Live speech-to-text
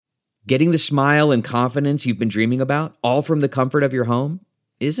Getting the smile and confidence you've been dreaming about, all from the comfort of your home,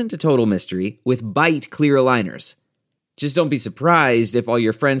 isn't a total mystery with Byte clear aligners. Just don't be surprised if all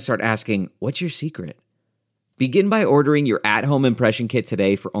your friends start asking, "What's your secret?" Begin by ordering your at-home impression kit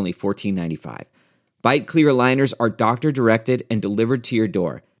today for only $14.95. Byte clear aligners are doctor-directed and delivered to your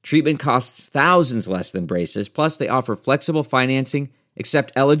door. Treatment costs thousands less than braces, plus they offer flexible financing,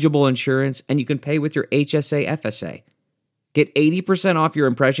 accept eligible insurance, and you can pay with your HSA FSA. Get 80% off your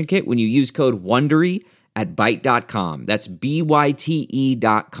impression kit when you use code WONDERY at Byte.com. That's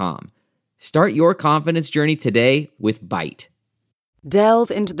BYTE.com. Start your confidence journey today with Byte.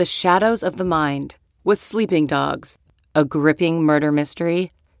 Delve into the shadows of the mind with Sleeping Dogs, a gripping murder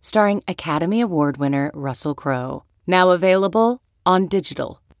mystery starring Academy Award winner Russell Crowe. Now available on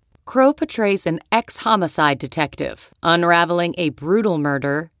digital. Crowe portrays an ex-homicide detective unraveling a brutal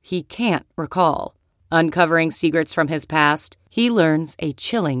murder he can't recall. Uncovering secrets from his past, he learns a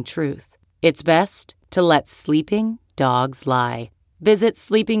chilling truth. It's best to let sleeping dogs lie. Visit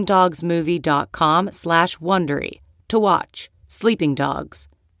sleepingdogsmovie.com/Wondery to watch Sleeping Dogs,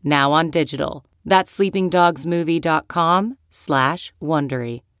 now on digital. That's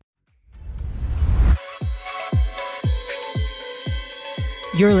sleepingdogsmovie.com/Wondery.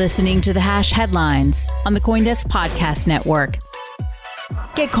 You're listening to the Hash Headlines on the CoinDesk Podcast Network.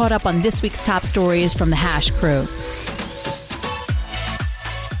 Get caught up on this week's top stories from the Hash crew.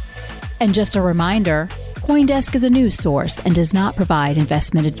 And just a reminder, CoinDesk is a news source and does not provide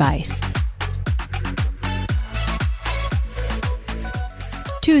investment advice.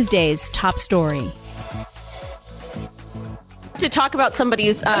 Tuesday's top story. To talk about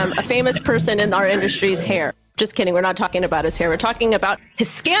somebody's, a famous person in our industry's hair. Just kidding, we're not talking about his hair. We're talking about his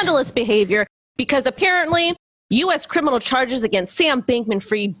scandalous behavior because apparently U.S. criminal charges against Sam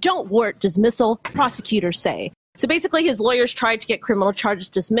Bankman-Fried don't warrant dismissal, prosecutors say. So basically, his lawyers tried to get criminal charges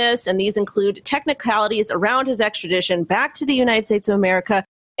dismissed, and these include technicalities around his extradition back to the United States of America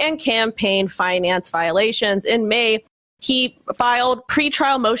and campaign finance violations. In May, he filed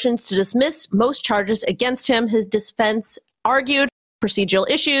pretrial motions to dismiss most charges against him. His defense argued procedural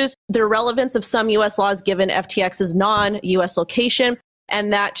issues, the relevance of some U.S. laws given FTX's non-U.S. location,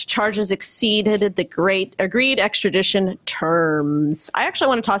 and that charges exceeded the agreed extradition terms. I actually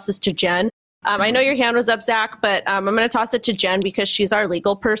want to toss this to Jen. I know your hand was up, Zach, but I'm going to toss it to Jen because she's our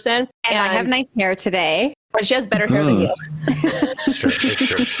legal person. And I have nice hair today. But she has better hair than you. It's true.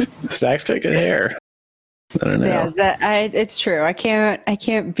 Zach's got good hair. I don't know. Yeah, it's true. I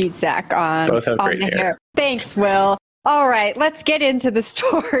can't beat Zach on, Both have great the hair. Thanks, Will. All right, let's get into the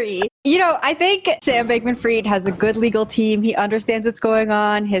story. I think Sam Bankman-Fried has a good legal team. He understands what's going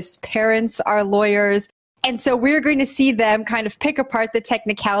on. His parents are lawyers. And so we're going to see them kind of pick apart the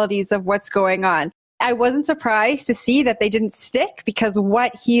technicalities of what's going on. I wasn't surprised to see that they didn't stick because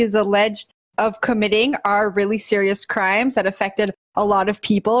what he is alleged of committing are really serious crimes that affected a lot of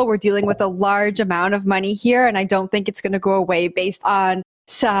people. We're dealing with a large amount of money here, and I don't think it's going to go away based on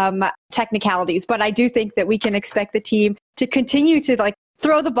some technicalities. But I do think that we can expect the team to continue to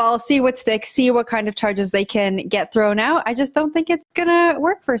throw the ball, see what sticks, see what kind of charges they can get thrown out. I just don't think it's going to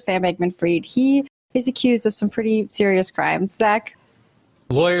work for Sam Bankman-Fried. He is accused of some pretty serious crimes. Zach?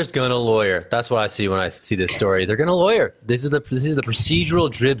 Lawyer's gonna lawyer. That's what I see when I see this story. They're gonna lawyer. This is the procedural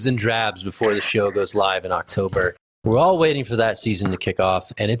dribs and drabs before the show goes live in October. We're all waiting for that season to kick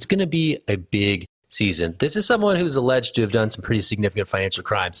off, and it's gonna be a big season. This is someone who's alleged to have done some pretty significant financial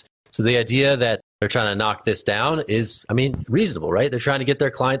crimes. So the idea that they're trying to knock this down is, reasonable, right? They're trying to get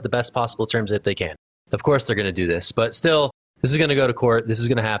their client the best possible terms that they can. Of course they're gonna do this, but still, this is going to go to court. This is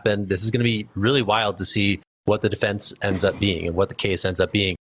going to happen. This is going to be really wild to see what the defense ends up being and what the case ends up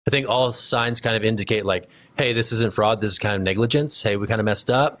being. I think all signs kind of indicate hey, this isn't fraud. This is kind of negligence. Hey, we kind of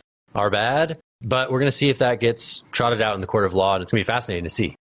messed up. Our bad. But we're going to see if that gets trotted out in the court of law. And it's going to be fascinating to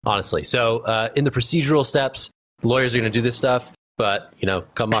see, honestly. So in the procedural steps, lawyers are going to do this stuff. But,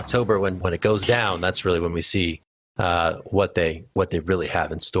 come October when it goes down, that's really when we see what they really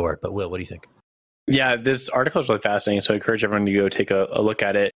have in store. But Will, what do you think? Yeah, this article is really fascinating, so I encourage everyone to go take a look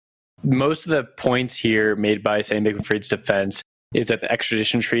at it. Most of the points here made by Sam Bankman-Fried's defense is that the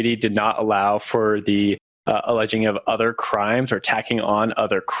extradition treaty did not allow for the alleging of other crimes or tacking on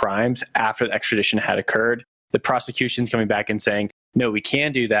other crimes after the extradition had occurred. The prosecution's coming back and saying, no, we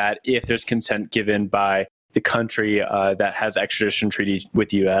can do that if there's consent given by the country that has extradition treaty with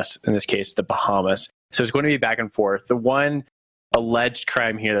the U.S., in this case, the Bahamas. So it's going to be back and forth. The one alleged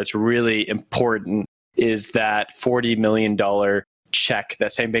crime here that's really important is that $40 million check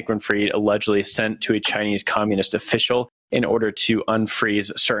that Sam Bankman-Fried allegedly sent to a Chinese communist official in order to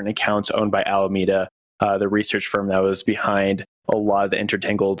unfreeze certain accounts owned by Alameda, the research firm that was behind a lot of the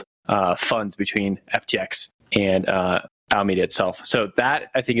intertangled funds between FTX and Alameda itself. So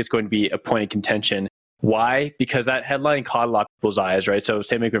that, I think, is going to be a point of contention. Why? Because that headline caught a lot of people's eyes, right? So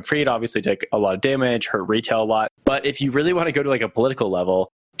Sam Bankman-Fried obviously took a lot of damage, hurt retail a lot. But if you really want to go to like a political level,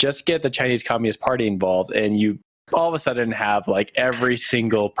 just get the Chinese Communist Party involved, and you all of a sudden have like every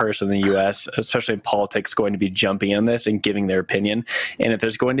single person in the US, especially in politics, going to be jumping on this and giving their opinion. And if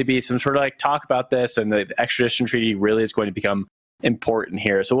there's going to be some sort of like talk about this, and the extradition treaty really is going to become important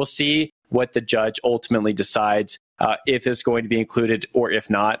here. So we'll see what the judge ultimately decides, if it's going to be included or if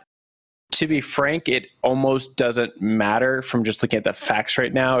not. To be frank, it almost doesn't matter from just looking at the facts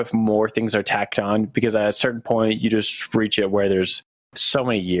right now if more things are tacked on, because at a certain point you just reach it where there's so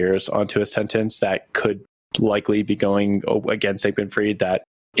many years onto a sentence that could likely be going against Bankman-Fried that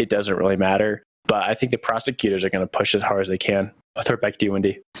it doesn't really matter. But I think the prosecutors are going to push as hard as they can. I'll throw it back to you,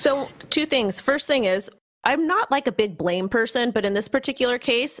 Wendy. So 2 things. First thing is, I'm not like a big blame person, but in this particular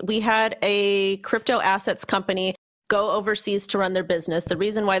case, we had a crypto assets company go overseas to run their business. The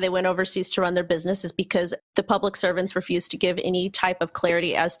reason why they went overseas to run their business is because the public servants refused to give any type of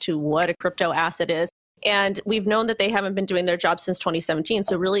clarity as to what a crypto asset is. And we've known that they haven't been doing their job since 2017.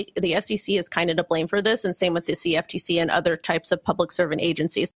 So really, the SEC is kind of to blame for this, and same with the CFTC and other types of public servant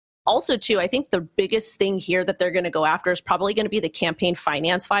agencies. Also, too, I think the biggest thing here that they're going to go after is probably going to be the campaign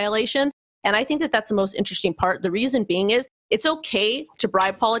finance violations. And I think that that's the most interesting part. The reason being is it's okay to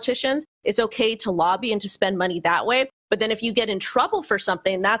bribe politicians. It's okay to lobby and to spend money that way. But then if you get in trouble for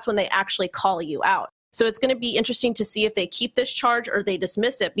something, that's when they actually call you out. So it's going to be interesting to see if they keep this charge or they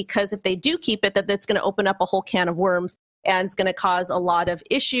dismiss it, because if they do keep it, that's going to open up a whole can of worms, and it's going to cause a lot of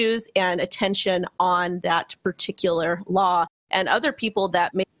issues and attention on that particular law and other people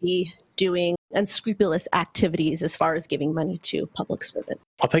that may be doing unscrupulous activities as far as giving money to public servants.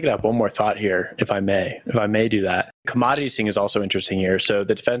 I'll pick it up one more thought here, if I may do that. Commodities thing is also interesting here. So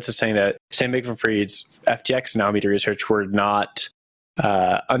the defense is saying that Sam Bankman-Fried's FTX and Alameda Research were not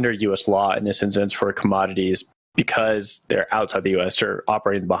under U.S. law in this instance for commodities because they're outside the U.S. or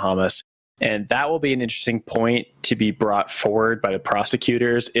operating in the Bahamas. And that will be an interesting point to be brought forward by the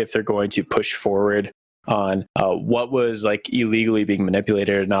prosecutors if they're going to push forward on what was like illegally being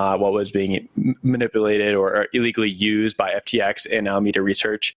manipulated or not, what was being manipulated or illegally used by FTX and Alameda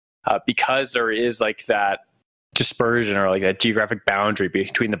Research, because there is like that dispersion or like that geographic boundary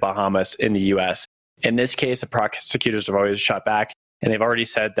between the Bahamas and the U.S. In this case, the prosecutors have always shot back, and they've already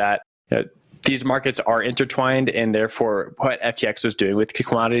said that these markets are intertwined, and therefore what FTX was doing with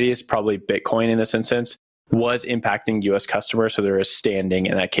commodities, probably Bitcoin in this instance, was impacting U.S. customers, so there is standing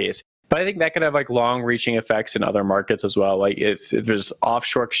in that case. But I think that could have like long-reaching effects in other markets as well. Like if there's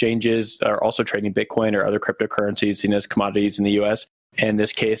offshore exchanges that are also trading Bitcoin or other cryptocurrencies seen as commodities in the U.S., and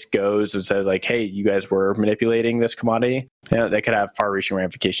this case goes and says like, hey, you guys were manipulating this commodity, that could have far-reaching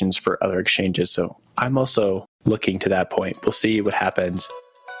ramifications for other exchanges. So I'm also looking to that point. We'll see what happens.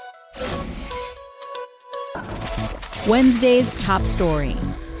 Wednesday's top story.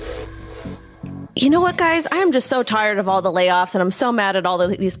 You know what, guys? I'm just so tired of all the layoffs, and I'm so mad at all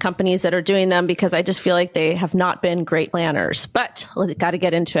these companies that are doing them, because I just feel like they have not been great planners. But we got to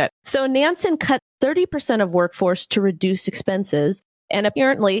get into it. So Nansen cut 30% of workforce to reduce expenses. And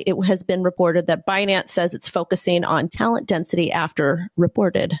apparently it has been reported that Binance says it's focusing on talent density after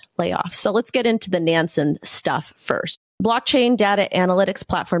reported layoffs. So let's get into the Nansen stuff first. Blockchain data analytics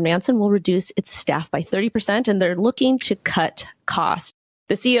platform Nansen will reduce its staff by 30%, and they're looking to cut costs.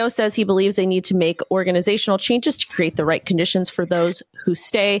 The CEO says he believes they need to make organizational changes to create the right conditions for those who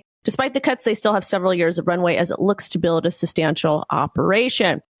stay. Despite the cuts, they still have several years of runway as it looks to build a substantial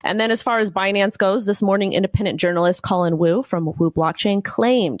operation. And then as far as Binance goes, this morning, independent journalist Colin Wu from Wu Blockchain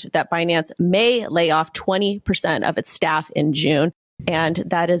claimed that Binance may lay off 20% of its staff in June. And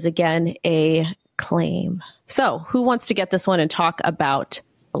that is, again, a claim. So who wants to get this one and talk about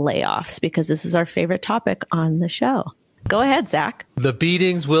layoffs? Because this is our favorite topic on the show. Go ahead, Zach. The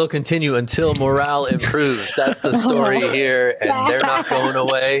beatings will continue until morale improves. That's the story here, and they're not going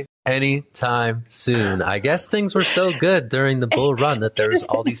away anytime soon. I guess things were so good during the bull run that there's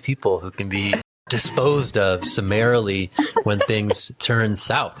all these people who can be disposed of summarily when things turn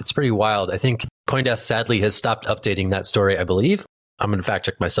south. It's pretty wild. I think CoinDesk sadly has stopped updating that story, I believe. I'm going to fact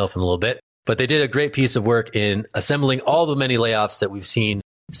check myself in a little bit. But they did a great piece of work in assembling all the many layoffs that we've seen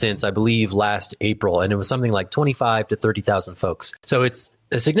since, I believe, last April. And it was something like 25 to 30,000 folks. So it's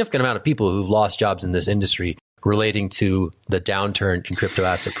a significant amount of people who've lost jobs in this industry relating to the downturn in crypto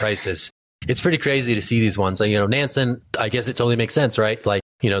asset prices. It's pretty crazy to see these ones. So, Nansen, I guess it totally makes sense, right? Like,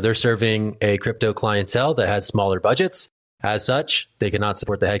 they're serving a crypto clientele that has smaller budgets. As such, they cannot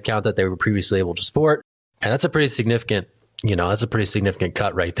support the headcount that they were previously able to support. And that's a pretty significant that's a pretty significant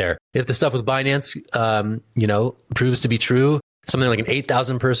cut right there. If the stuff with Binance, proves to be true, something like an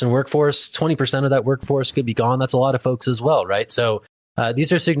 8,000 person workforce, 20% of that workforce could be gone. That's a lot of folks as well, right? So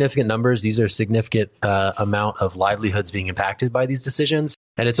these are significant numbers. These are significant amount of livelihoods being impacted by these decisions.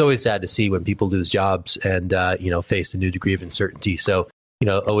 And it's always sad to see when people lose jobs and, face a new degree of uncertainty. So,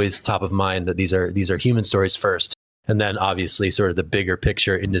 always top of mind that these are human stories first. And then obviously sort of the bigger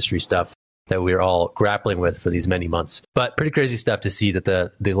picture industry stuff that we're all grappling with for these many months. But pretty crazy stuff to see that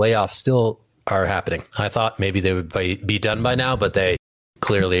the layoffs still are happening. I thought maybe they would be done by now, but they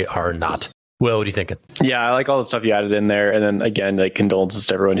clearly are not. Will, what are you thinking? Yeah, I like all the stuff you added in there. And then again, like condolences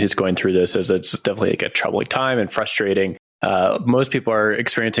to everyone who's going through this, as it's definitely like a troubling time and frustrating. Most people are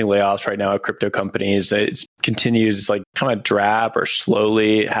experiencing layoffs right now at crypto companies. It continues like kind of drab or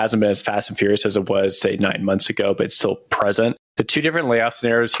slowly. It hasn't been as fast and furious as it was, say, 9 months ago, but it's still present. The two different layoff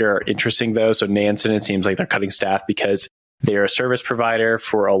scenarios here are interesting, though. So Nansen, it seems like they're cutting staff because they're a service provider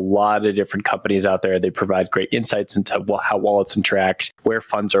for a lot of different companies out there. They provide great insights into how wallets interact, where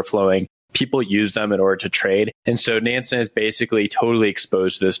funds are flowing. People use them in order to trade. And so Nansen is basically totally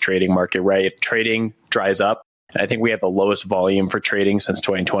exposed to this trading market, right? If trading dries up, and I think we have the lowest volume for trading since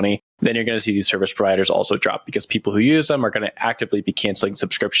 2020, then you're going to see these service providers also drop because people who use them are going to actively be canceling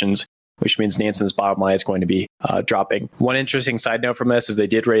subscriptions, which means Nansen's bottom line is going to be dropping. One interesting side note from this is they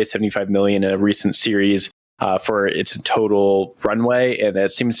did raise $75 million in a recent series for its total runway. And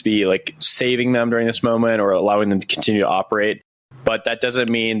that seems to be like saving them during this moment or allowing them to continue to operate. But that doesn't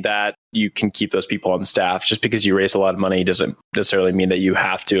mean that you can keep those people on staff. Just because you raise a lot of money doesn't necessarily mean that you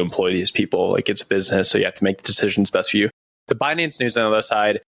have to employ these people. Like it's a business, so you have to make the decisions best for you. The Binance news on the other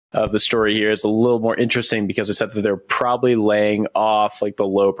side of the story here is a little more interesting because it said that they're probably laying off like the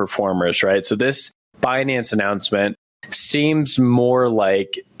low performers, right? So this Binance announcement seems more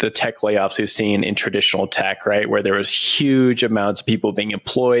like the tech layoffs we've seen in traditional tech, right? Where there was huge amounts of people being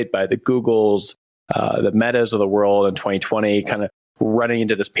employed by the Googles, the Metas of the world in 2020, kind of running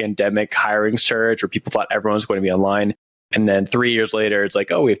into this pandemic hiring surge where people thought everyone was going to be online. And then 3 years later, it's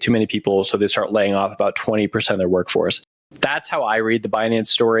like, oh, we have too many people. So they start laying off about 20% of their workforce. That's how I read the Binance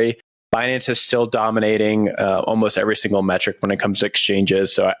story. Binance is still dominating almost every single metric when it comes to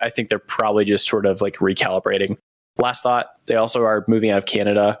exchanges. So I think they're probably just sort of like recalibrating. Last thought, they also are moving out of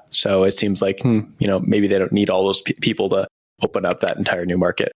Canada. So it seems like, maybe they don't need all those people to open up that entire new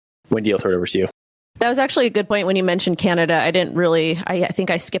market. Wendy, I'll throw it over to you. That was actually a good point when you mentioned Canada. I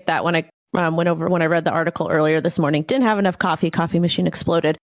think I skipped that when I when I read the article earlier this morning. Didn't have enough coffee machine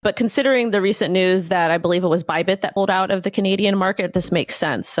exploded. But considering the recent news that I believe it was Bybit that pulled out of the Canadian market, this makes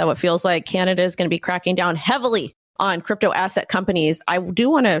sense. So it feels like Canada is going to be cracking down heavily on crypto asset companies. I do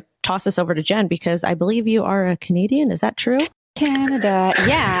want to toss this over to Jen because I believe you are a Canadian. Is that true? Canada,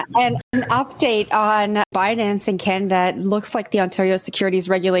 yeah. And an update on Binance in Canada. It looks like the Ontario Securities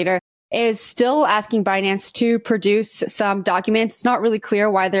Regulator is still asking Binance to produce some documents. It's not really clear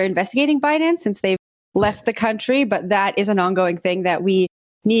why they're investigating Binance since they've left the country, but that is an ongoing thing that we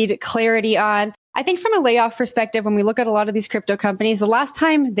need clarity on. I think from a layoff perspective, when we look at a lot of these crypto companies, the last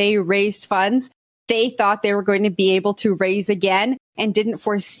time they raised funds, they thought they were going to be able to raise again and didn't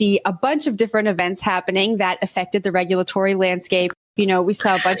foresee a bunch of different events happening that affected the regulatory landscape. We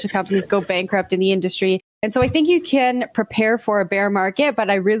saw a bunch of companies go bankrupt in the industry. And so I think you can prepare for a bear market,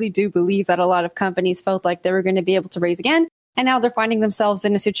 but I really do believe that a lot of companies felt like they were going to be able to raise again. And now they're finding themselves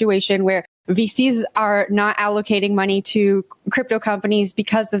in a situation where VCs are not allocating money to crypto companies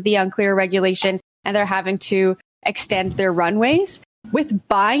because of the unclear regulation, and they're having to extend their runways. With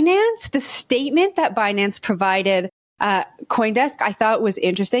Binance, the statement that Binance provided CoinDesk, I thought was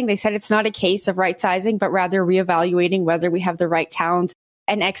interesting. They said it's not a case of right sizing, but rather reevaluating whether we have the right talent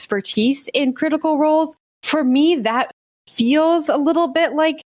and expertise in critical roles. For me, that feels a little bit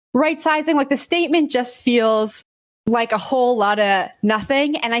like right sizing. Like the statement just feels like a whole lot of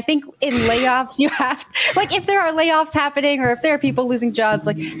nothing. And I think in layoffs, you have, like, if there are layoffs happening or if there are people losing jobs,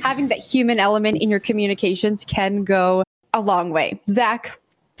 like having that human element in your communications can go a long way. Zach?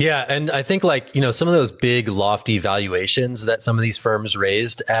 Yeah. And I think some of those big lofty valuations that some of these firms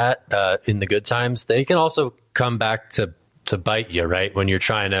raised at in the good times, they can also come back to bite you, right? When you're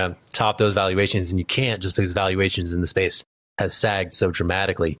trying to top those valuations and you can't just because valuations in the space have sagged so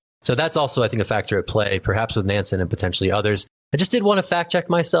dramatically. So that's also, I think, a factor at play, perhaps with Nansen and potentially others. I just did want to fact check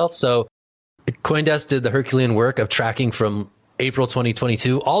myself. So CoinDesk did the Herculean work of tracking from April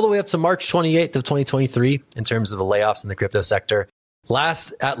 2022 all the way up to March 28th of 2023 in terms of the layoffs in the crypto sector.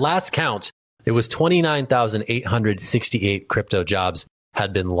 At last count, it was 29,868 crypto jobs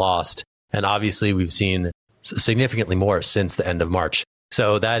had been lost. And obviously, we've seen significantly more since the end of March.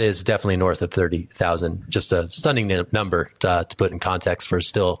 So that is definitely north of 30,000. Just a stunning number to put in context for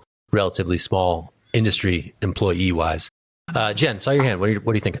still relatively small industry employee-wise. Jen, saw your hand. What are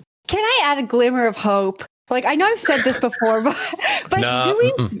you thinking? Can I add a glimmer of hope? Like, I know I've said this before, but No, let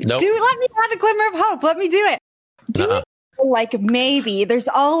me add a glimmer of hope. Let me do it. Like, maybe there's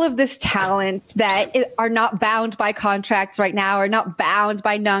all of this talent that are not bound by contracts right now, or not bound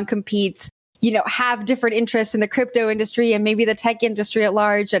by non-competes, have different interests in the crypto industry and maybe the tech industry at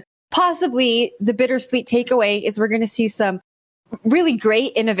large. And possibly the bittersweet takeaway is we're going to see some really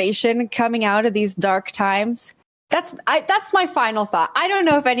great innovation coming out of these dark times. That's my final thought. I don't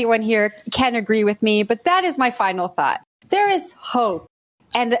know if anyone here can agree with me, but that is my final thought. There is hope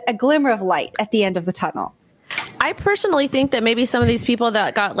and a glimmer of light at the end of the tunnel. I personally think that maybe some of these people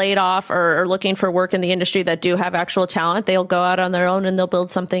that got laid off or are looking for work in the industry that do have actual talent, they'll go out on their own and they'll build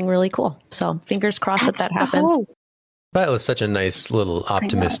something really cool. So fingers crossed that happens. Hope. That was such a nice little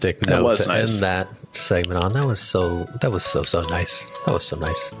optimistic note to end that segment on. That was so nice. That was so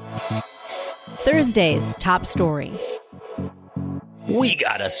nice. Thursday's top story. We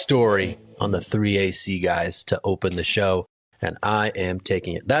got a story on the 3AC guys to open the show, and I am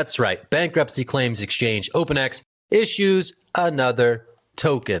taking it. That's right. Bankruptcy Claims Exchange, OpenX, issues another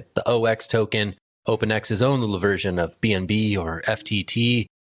token, the OX token. OpenX's own little version of BNB or FTT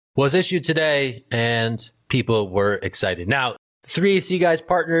was issued today, and people were excited. Now, 3AC guys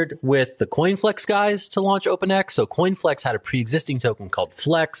partnered with the CoinFlex guys to launch OpenX. So CoinFlex had a pre-existing token called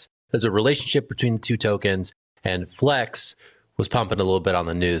Flex. There's a relationship between the two tokens, and Flex was pumping a little bit on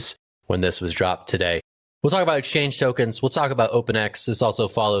the news when this was dropped today. We'll talk about exchange tokens. We'll talk about OpenX. This also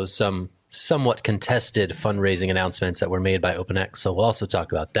follows some somewhat contested fundraising announcements that were made by OpenX. So we'll also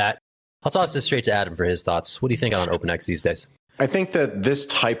talk about that. I'll toss this straight to Adam for his thoughts. What do you think on OpenX these days? I think that this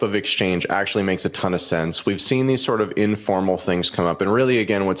type of exchange actually makes a ton of sense. We've seen these sort of informal things come up. And really,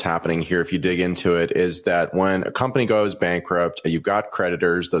 again, what's happening here, if you dig into it, is that when a company goes bankrupt, you've got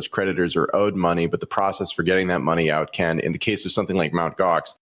creditors. Those creditors are owed money, but the process for getting that money out can, in the case of something like Mt.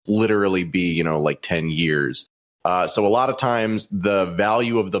 Gox, literally be, like 10 years. So a lot of times the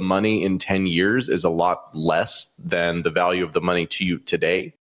value of the money in 10 years is a lot less than the value of the money to you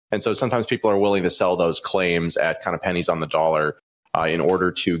today. And so sometimes people are willing to sell those claims at kind of pennies on the dollar in order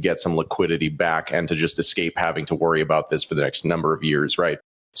to get some liquidity back and to just escape having to worry about this for the next number of years, right?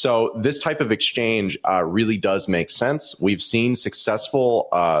 So this type of exchange really does make sense. We've seen successful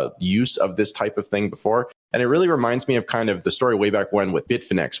use of this type of thing before. And it really reminds me of kind of the story way back when with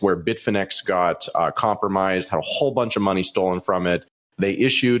Bitfinex, where Bitfinex got compromised, had a whole bunch of money stolen from it. They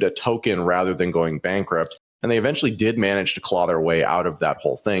issued a token rather than going bankrupt. And they eventually did manage to claw their way out of that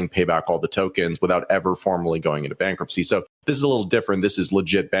whole thing, pay back all the tokens without ever formally going into bankruptcy. So this is a little different. This is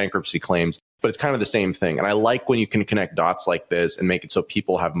legit bankruptcy claims, but it's kind of the same thing. And I like when you can connect dots like this and make it so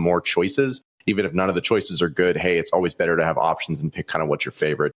people have more choices. Even if none of the choices are good, hey, it's always better to have options and pick kind of what's your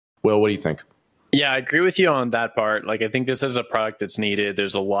favorite. Will, what do you think? Yeah, I agree with you on that part. Like, I think this is a product that's needed.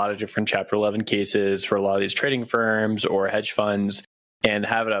 There's a lot of different Chapter 11 cases for a lot of these trading firms or hedge funds. And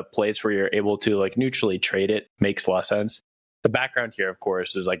having a place where you're able to like neutrally trade it makes a lot of sense. The background here, of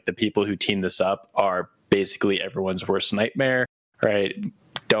course, is like the people who team this up are basically everyone's worst nightmare, right?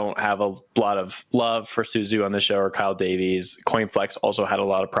 Don't have a lot of love for Suzu on the show or Kyle Davies. CoinFlex also had a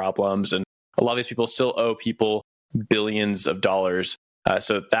lot of problems, and a lot of these people still owe people billions of dollars.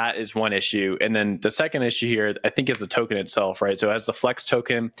 So that is one issue. And then the second issue here, I think, is the token itself, right? So it has the Flex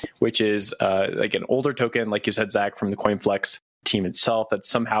token, which is like an older token, like you said, Zach, from the CoinFlex team itself, that's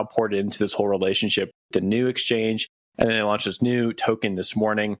somehow poured into this whole relationship. The new exchange, and then they launched this new token this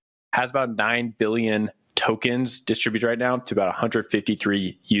morning, has about 9 billion tokens distributed right now to about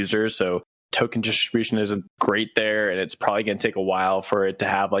 153 users. So token distribution isn't great there, and it's probably going to take a while for it to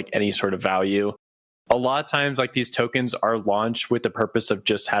have like any sort of value. A lot of times, like, these tokens are launched with the purpose of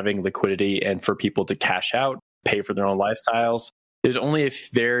just having liquidity and for people to cash out, pay for their own lifestyles. There's only a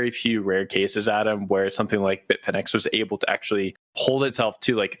very few rare cases, Adam, where something like Bitfinex was able to actually hold itself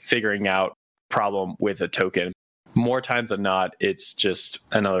to like figuring out problem with a token. More times than not, it's just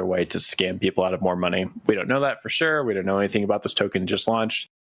another way to scam people out of more money. We don't know that for sure. We don't know anything about this token just launched.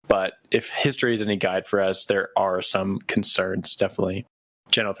 But if history is any guide for us, there are some concerns, definitely.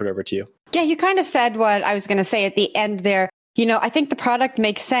 Jen, I'll throw it over to you. Yeah, you kind of said what I was going to say at the end there. I think the product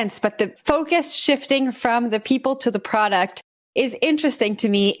makes sense, but the focus shifting from the people to the product is interesting to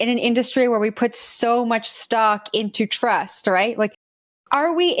me in an industry where we put so much stock into trust, right? Like,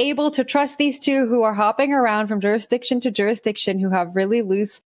 are we able to trust these two who are hopping around from jurisdiction to jurisdiction, who have really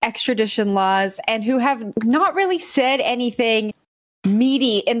loose extradition laws and who have not really said anything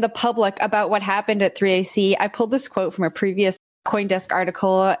meaty in the public about what happened at 3AC? I pulled this quote from a previous CoinDesk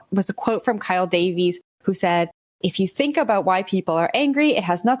article was a quote from Kyle Davies, who said, "If you think about why people are angry, it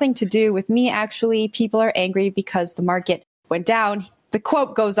has nothing to do with me, actually. People are angry because the market went down." The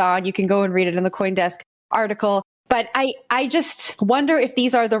quote goes on. You can go and read it in the CoinDesk article. But I just wonder if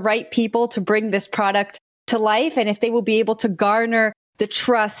these are the right people to bring this product to life and if they will be able to garner the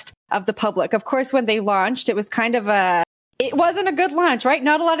trust of the public. Of course, when they launched, it was it wasn't a good launch, right?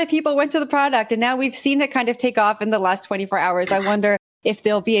 Not a lot of people went to the product. And now we've seen it kind of take off in the last 24 hours. I wonder if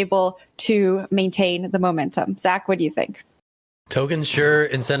they'll be able to maintain the momentum. Zach, what do you think? Tokens sure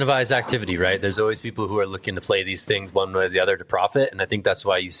incentivize activity, right? There's always people who are looking to play these things one way or the other to profit. And I think that's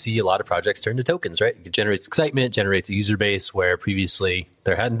why you see a lot of projects turn to tokens, right? It generates excitement, generates a user base where previously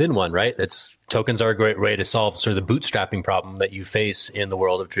there hadn't been one, right? Tokens are a great way to solve sort of the bootstrapping problem that you face in the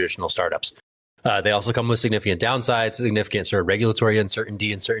world of traditional startups. They also come with significant downsides, significant sort of regulatory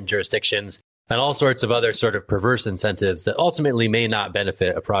uncertainty in certain jurisdictions, and all sorts of other sort of perverse incentives that ultimately may not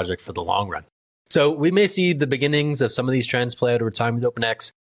benefit a project for the long run. So we may see the beginnings of some of these trends play out over time with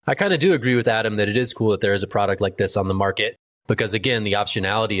OpenX. I kind of do agree with Adam that it is cool that there is a product like this on the market because, again, the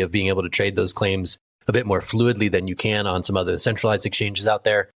optionality of being able to trade those claims a bit more fluidly than you can on some other centralized exchanges out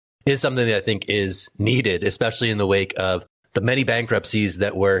there is something that I think is needed, especially in the wake of the many bankruptcies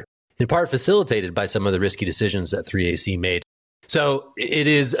that were in part facilitated by some of the risky decisions that 3AC made. So it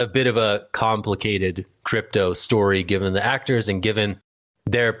is a bit of a complicated crypto story given the actors and given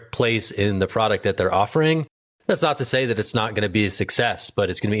their place in the product that they're offering. That's not to say that it's not going to be a success,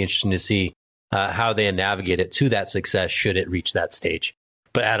 but it's going to be interesting to see how they navigate it to that success should it reach that stage.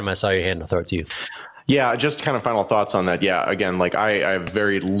 But Adam, I saw your hand. I'll throw it to you. Yeah, just kind of final thoughts on that. Yeah, again, like I have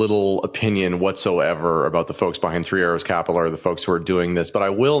very little opinion whatsoever about the folks behind Three Arrows Capital or the folks who are doing this, but I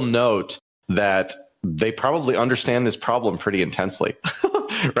will note that they probably understand this problem pretty intensely,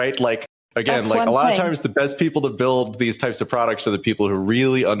 right? Like, again, like a lot of times the best people to build these types of products are the people who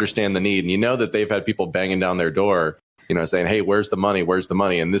really understand the need. And you know that they've had people banging down their door, saying, hey, where's the money? Where's the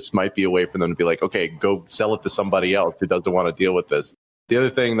money? And this might be a way for them to be like, okay, go sell it to somebody else who doesn't want to deal with this. The other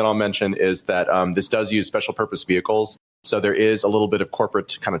thing that I'll mention is that this does use special purpose vehicles. So there is a little bit of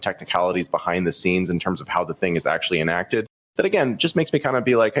corporate kind of technicalities behind the scenes in terms of how the thing is actually enacted. That, again, just makes me kind of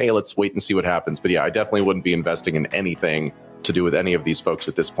be like, hey, let's wait and see what happens. But yeah, I definitely wouldn't be investing in anything to do with any of these folks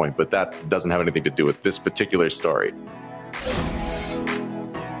at this point. But that doesn't have anything to do with this particular story.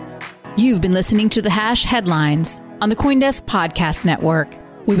 You've been listening to The Hash Headlines on the CoinDesk Podcast Network.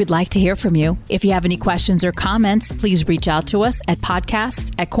 We would like to hear from you. If you have any questions or comments, please reach out to us at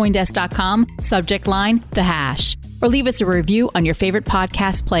podcasts@coindesk.com, subject line, The Hash, or leave us a review on your favorite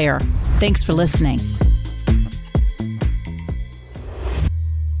podcast player. Thanks for listening.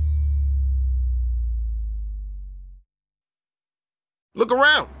 Look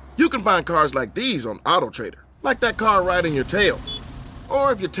around. You can find cars like these on AutoTrader, like that car riding your tail.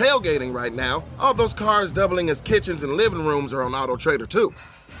 Or if you're tailgating right now, all those cars doubling as kitchens and living rooms are on AutoTrader too.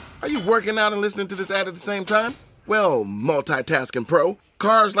 Are you working out and listening to this ad at the same time? Well, multitasking pro,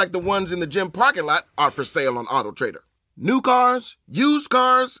 cars like the ones in the gym parking lot are for sale on AutoTrader. New cars, used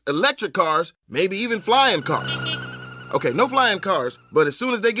cars, electric cars, maybe even flying cars. Okay, no flying cars, but as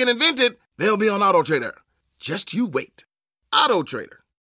soon as they get invented, they'll be on AutoTrader. Just you wait. AutoTrader.